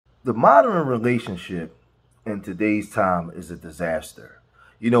The modern relationship in today's time is a disaster.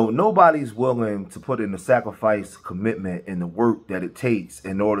 Nobody's willing to put in the sacrifice, commitment, and the work that it takes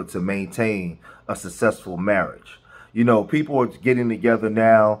in order to maintain a successful marriage. People are getting together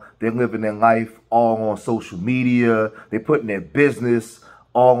now. They're living their life all on social media. They're putting their business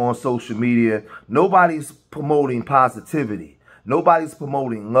all on social media. Nobody's promoting positivity. Nobody's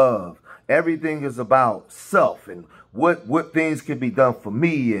promoting love. Everything is about self and what things can be done for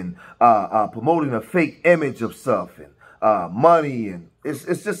me, and promoting a fake image of self and money, and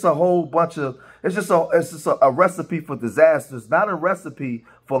it's just a whole bunch of it's just a recipe for disaster. It's not a recipe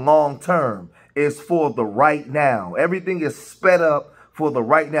for long term. It's for the right now. Everything is sped up for the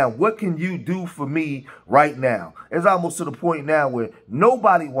right now. What can you do for me right now? It's almost to the point now where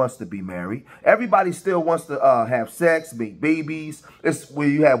nobody wants to be married. Everybody still wants to have sex, make babies. It's where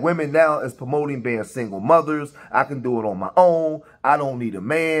you have women now is promoting being single mothers. I can do it on my own. I don't need a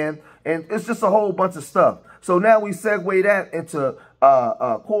man. And it's just a whole bunch of stuff. So now we segue that into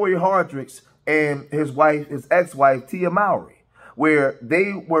Corey Harddrict and his ex-wife, Tia Mory, where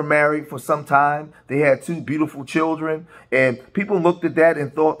they were married for some time. They had 2 beautiful children, and people looked at that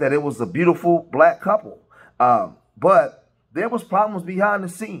and thought that it was a beautiful black couple. But there was problems behind the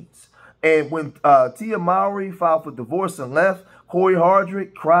scenes. And when Tia Mory filed for divorce and left, Corey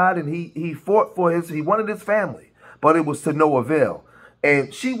Harddrict cried, and he fought for he wanted his family, but it was to no avail.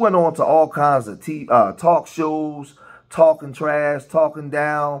 And she went on to all kinds of talk shows, talking trash, talking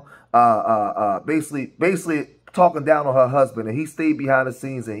down, basically talking down on her husband, and he stayed behind the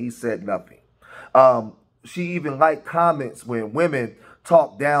scenes and he said nothing. She even liked comments when women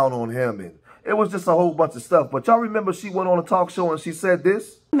talked down on him, and it was just a whole bunch of stuff. But y'all remember she went on a talk show and she said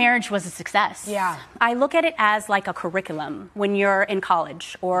this? Marriage was a success. Yeah. I look at it as like a curriculum when you're in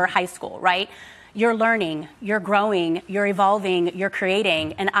college or high school, right? You're learning, you're growing, you're evolving, you're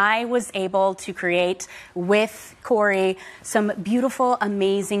creating. And I was able to create with Corey some beautiful,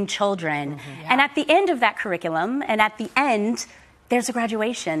 amazing children. Yeah. And at the end of that curriculum, and at the end, there's a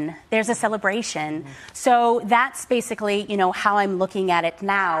graduation, there's a celebration. So that's basically, how I'm looking at it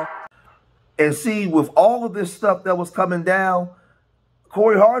now. And see, with all of this stuff that was coming down,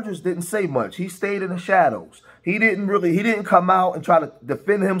 Corey Harddrict didn't say much. He stayed in the shadows. He didn't come out and try to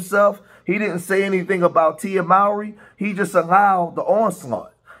defend himself. He didn't say anything about Tia Mory. He just allowed the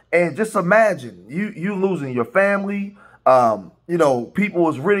onslaught. And just imagine you losing your family. People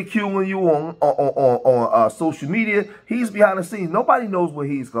was ridiculing you on social media. He's behind the scenes. Nobody knows what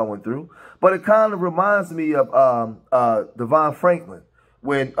he's going through. But it kind of reminds me of Devon Franklin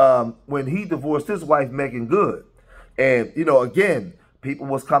when he divorced his wife Megan Good. And again, people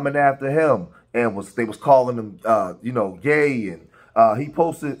was coming after him and they was calling him gay, and he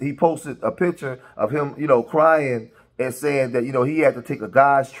posted a picture of him, crying and saying that, he had to take a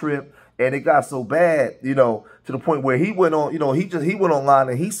guy's trip, and it got so bad, to the point where he went on, he went online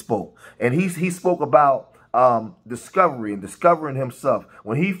and he spoke, and he spoke about discovery and discovering himself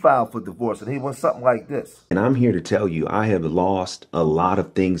when he filed for divorce, and he went something like this. And I'm here to tell you, I have lost a lot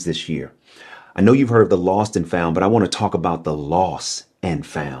of things this year. I know you've heard of the lost and found, but I want to talk about the lost and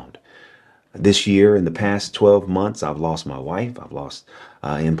found. This year, in the past 12 months, I've lost my wife, I've lost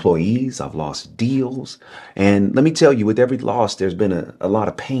employees, I've lost deals. And let me tell you, with every loss, there's been a lot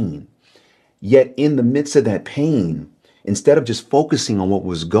of pain. Yet in the midst of that pain, instead of just focusing on what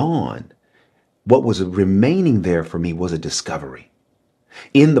was gone, what was remaining there for me was a discovery.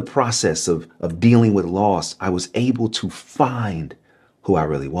 In the process of dealing with loss, I was able to find who I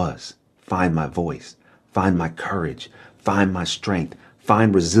really was, find my voice, find my courage, find my strength,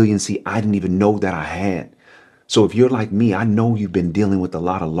 find resiliency I didn't even know that I had. So if you're like me, I know you've been dealing with a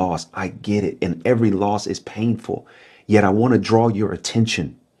lot of loss. I get it. And every loss is painful. Yet I want to draw your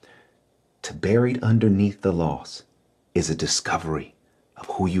attention to buried underneath the loss is a discovery of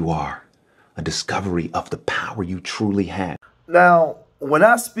who you are, a discovery of the power you truly have. Now, when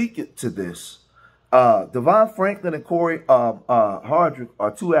I speak to this, Devon Franklin and Corey Harddrict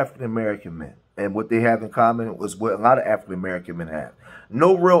are 2 African-American men. And what they have in common was what a lot of African-American men have.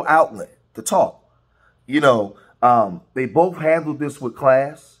 No real outlet to talk. They both handled this with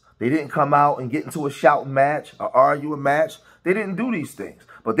class. They didn't come out and get into a shouting match or arguing match. They didn't do these things.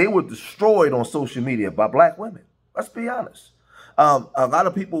 But they were destroyed on social media by black women. Let's be honest. A lot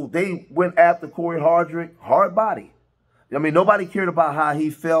of people, they went after Corey Harddrict hard body. I mean, nobody cared about how he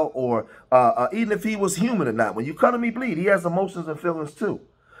felt or even if he was human or not. When you cut him, he bleed. He has emotions and feelings too.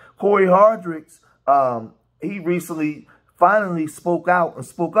 Corey Harddrict, he recently finally spoke out and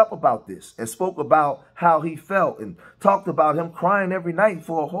spoke up about this and spoke about how he felt and talked about him crying every night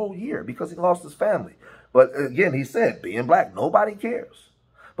for a whole year because he lost his family. But again, he said, being black, nobody cares.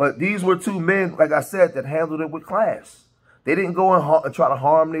 But these were two men, like I said, that handled it with class. They didn't go and try to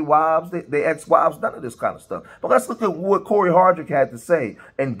harm their wives, their ex-wives, none of this kind of stuff. But let's look at what Corey Harddrict had to say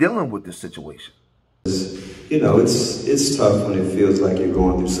in dealing with this situation. You know, it's tough when it feels like you're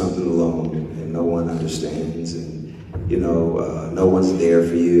going through something alone and no one understands, and you know, no one's there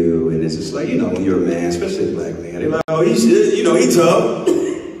for you, and it's just like, you know, when you're a man, especially a black man, they're like, oh, he's tough,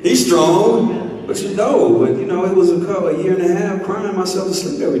 he's strong, but you know, it was a year and a half crying myself to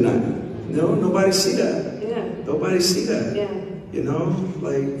sleep every night. You know, nobody see that. Yeah. Nobody see that. Yeah. You know,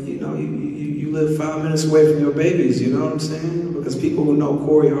 like, you live 5 minutes away from your babies, you know what I'm saying? Because people who know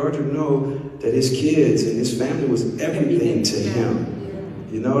Corey Harddrict know that his kids and his family was everything to him.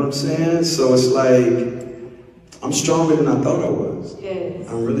 You know what I'm saying? So it's like, I'm stronger than I thought I was. Yes.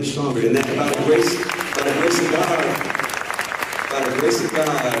 I'm really stronger. And that by the grace of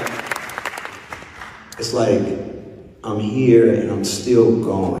God, it's like, I'm here and I'm still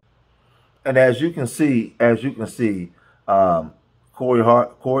going. And as you can see, Corey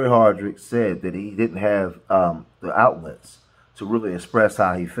Harddrict said that he didn't have the outlets to really express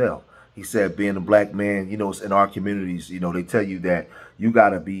how he felt. He said, being a black man, you know, in our communities, you know, they tell you that you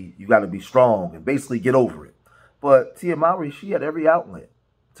gotta be strong and basically get over it. But Tia Mory, she had every outlet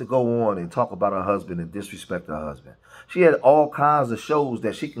to go on and talk about her husband and disrespect her husband. She had all kinds of shows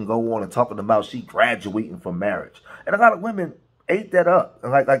that she can go on and talking about she graduating from marriage. And a lot of women ate that up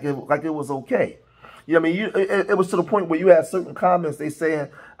and like it was okay. You know what I mean? It was to the point where you had certain comments, they saying,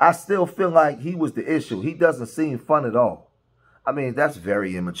 I still feel like he was the issue. He doesn't seem fun at all. I mean, that's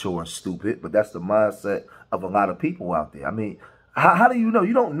very immature and stupid, but that's the mindset of a lot of people out there. I mean, how do you know?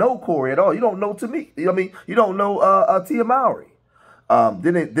 You don't know Corey at all. You don't know Tamika. I mean, you don't know Tia Mory.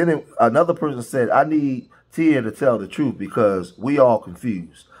 Then another person said, I need Tia to tell the truth because we all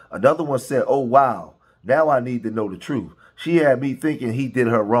confused. Another one said, oh, wow, now I need to know the truth. She had me thinking he did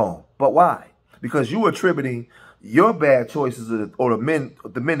her wrong. But why? Because you attributing your bad choices or the men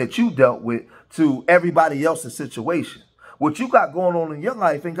that you dealt with to everybody else's situation. What you got going on in your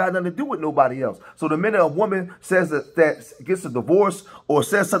life ain't got nothing to do with nobody else. So the minute a woman says that gets a divorce or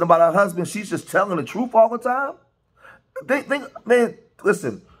says something about her husband, she's just telling the truth all the time? Man,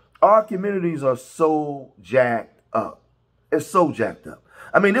 listen, our communities are so jacked up. It's so jacked up.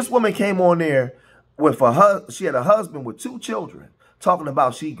 I mean, this woman came on there with she had a husband with 2 children talking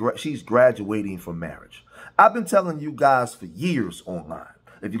about she's graduating from marriage. I've been telling you guys for years online.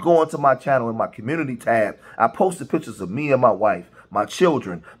 If you go onto my channel in my community tab, I posted pictures of me and my wife, my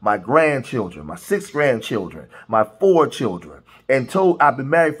children, my grandchildren, my 6 grandchildren, my 4 children, and I've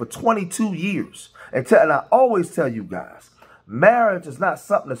been married for 22 years. And I always tell you guys, marriage is not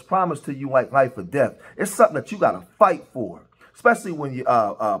something that's promised to you like life or death. It's something that you got to fight for, especially when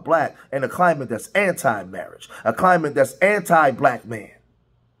you're black in a climate that's anti-marriage, a climate that's anti-black man.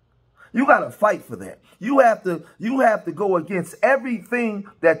 You got to fight for that. You have to go against everything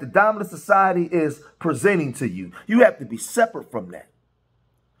that the dominant society is presenting to you. You have to be separate from that.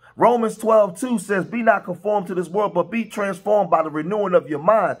 Romans 12:2 says, be not conformed to this world, but be transformed by the renewing of your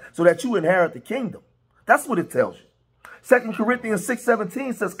mind so that you inherit the kingdom. That's what it tells you. 2 Corinthians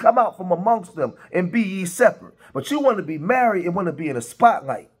 6:17 says, come out from amongst them and be ye separate. But you want to be married and want to be in a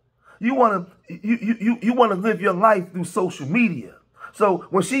spotlight. You want to live your life through social media. So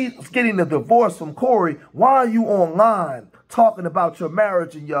when she's getting a divorce from Corey, why are you online talking about your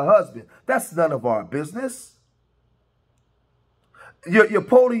marriage and your husband? That's none of our business. You're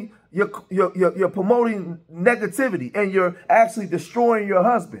promoting negativity, and you're actually destroying your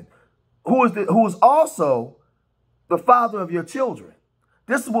husband, who is also the father of your children.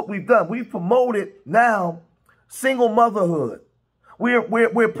 This is what we've done. We've promoted now single motherhood.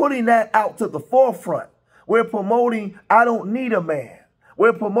 We're putting that out to the forefront. We're promoting I don't need a man.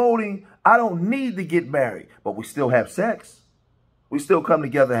 We're promoting I don't need to get married, but we still have sex. We still come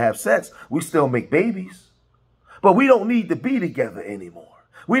together and have sex. We still make babies. But we don't need to be together anymore.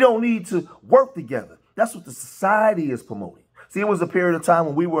 We don't need to work together. That's what the society is promoting. See, it was a period of time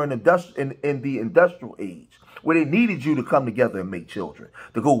when we were in the industrial age, where they needed you to come together and make children,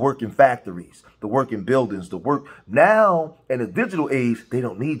 to go work in factories, to work in buildings, to work. Now, in the digital age, they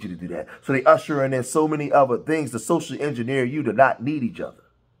don't need you to do that. So they usher in so many other things to socially engineer you to not need each other.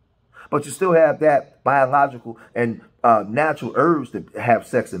 But you still have that biological and natural urge to have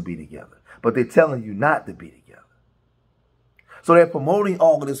sex and be together. But they're telling you not to be together. So they're promoting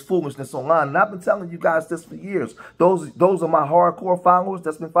all of this foolishness online. And I've been telling you guys this for years. Those are my hardcore followers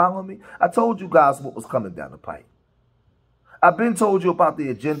that's been following me. I told you guys what was coming down the pipe. I've been told you about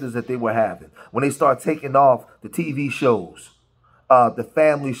the agendas that they were having when they start taking off the TV shows, the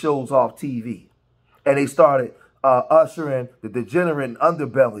family shows off TV. And they started ushering the degenerate and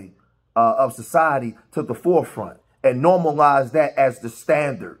underbelly of society to the forefront and normalize that as the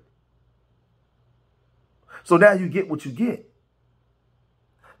standard. So now you get what you get.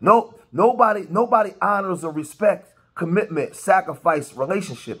 Nobody honors or respects commitment, sacrifice,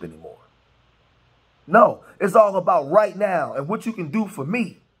 relationship anymore. No, it's all about right now and what you can do for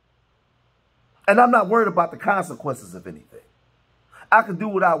me. And I'm not worried about the consequences of anything. I can do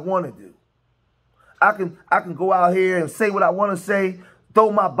what I want to do. I can go out here and say what I want to say,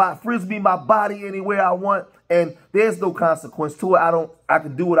 throw my body, frisbee my body anywhere I want, and there's no consequence to it. I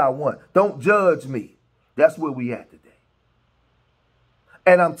can do what I want. Don't judge me. That's where we at today.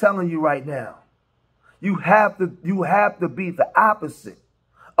 And I'm telling you right now, you have to be the opposite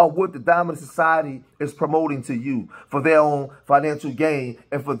of what the dominant society is promoting to you for their own financial gain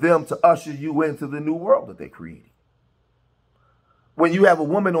and for them to usher you into the new world that they created. When you have a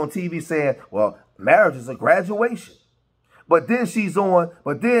woman on TV saying, well, marriage is a graduation. But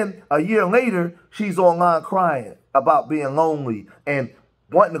then a year later, she's online crying about being lonely and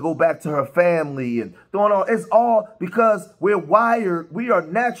wanting to go back to her family and doing all. It's all because we are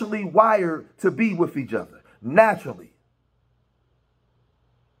naturally wired to be with each other. Naturally.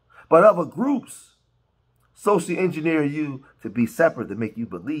 But other groups socially engineer you to be separate to make you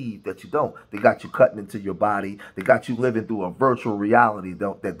believe that you don't. They got you cutting into your body. They got you living through a virtual reality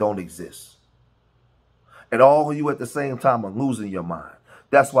that don't exist. And all of you at the same time are losing your mind.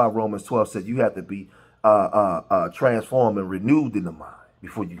 That's why Romans 12 said you have to be transformed and renewed in the mind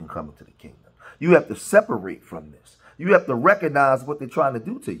before you can come into the kingdom. You have to separate from this. You have to recognize what they're trying to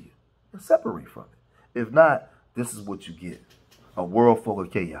do to you and separate from it. If not, this is what you get. A world full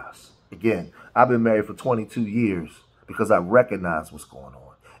of chaos. Again, I've been married for 22 years because I recognize what's going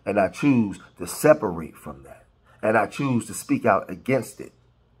on. And I choose to separate from that. And I choose to speak out against it.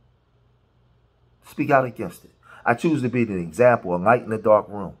 Speak out against it. I choose to be an example, a light in a dark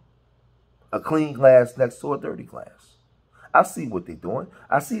room. A clean glass next to a dirty glass. I see what they're doing.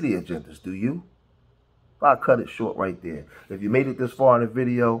 I see the agendas. Do you? I'll cut it short right there. If you made it this far in the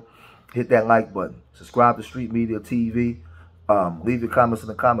video, hit that like button. Subscribe to Street Media TV. Leave your comments in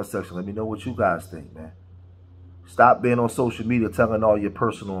the comment section. Let me know what you guys think, man. Stop being on social media telling all your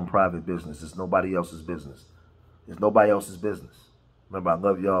personal and private business. It's nobody else's business. It's nobody else's business. Remember, I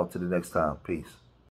love y'all. Till the next time. Peace.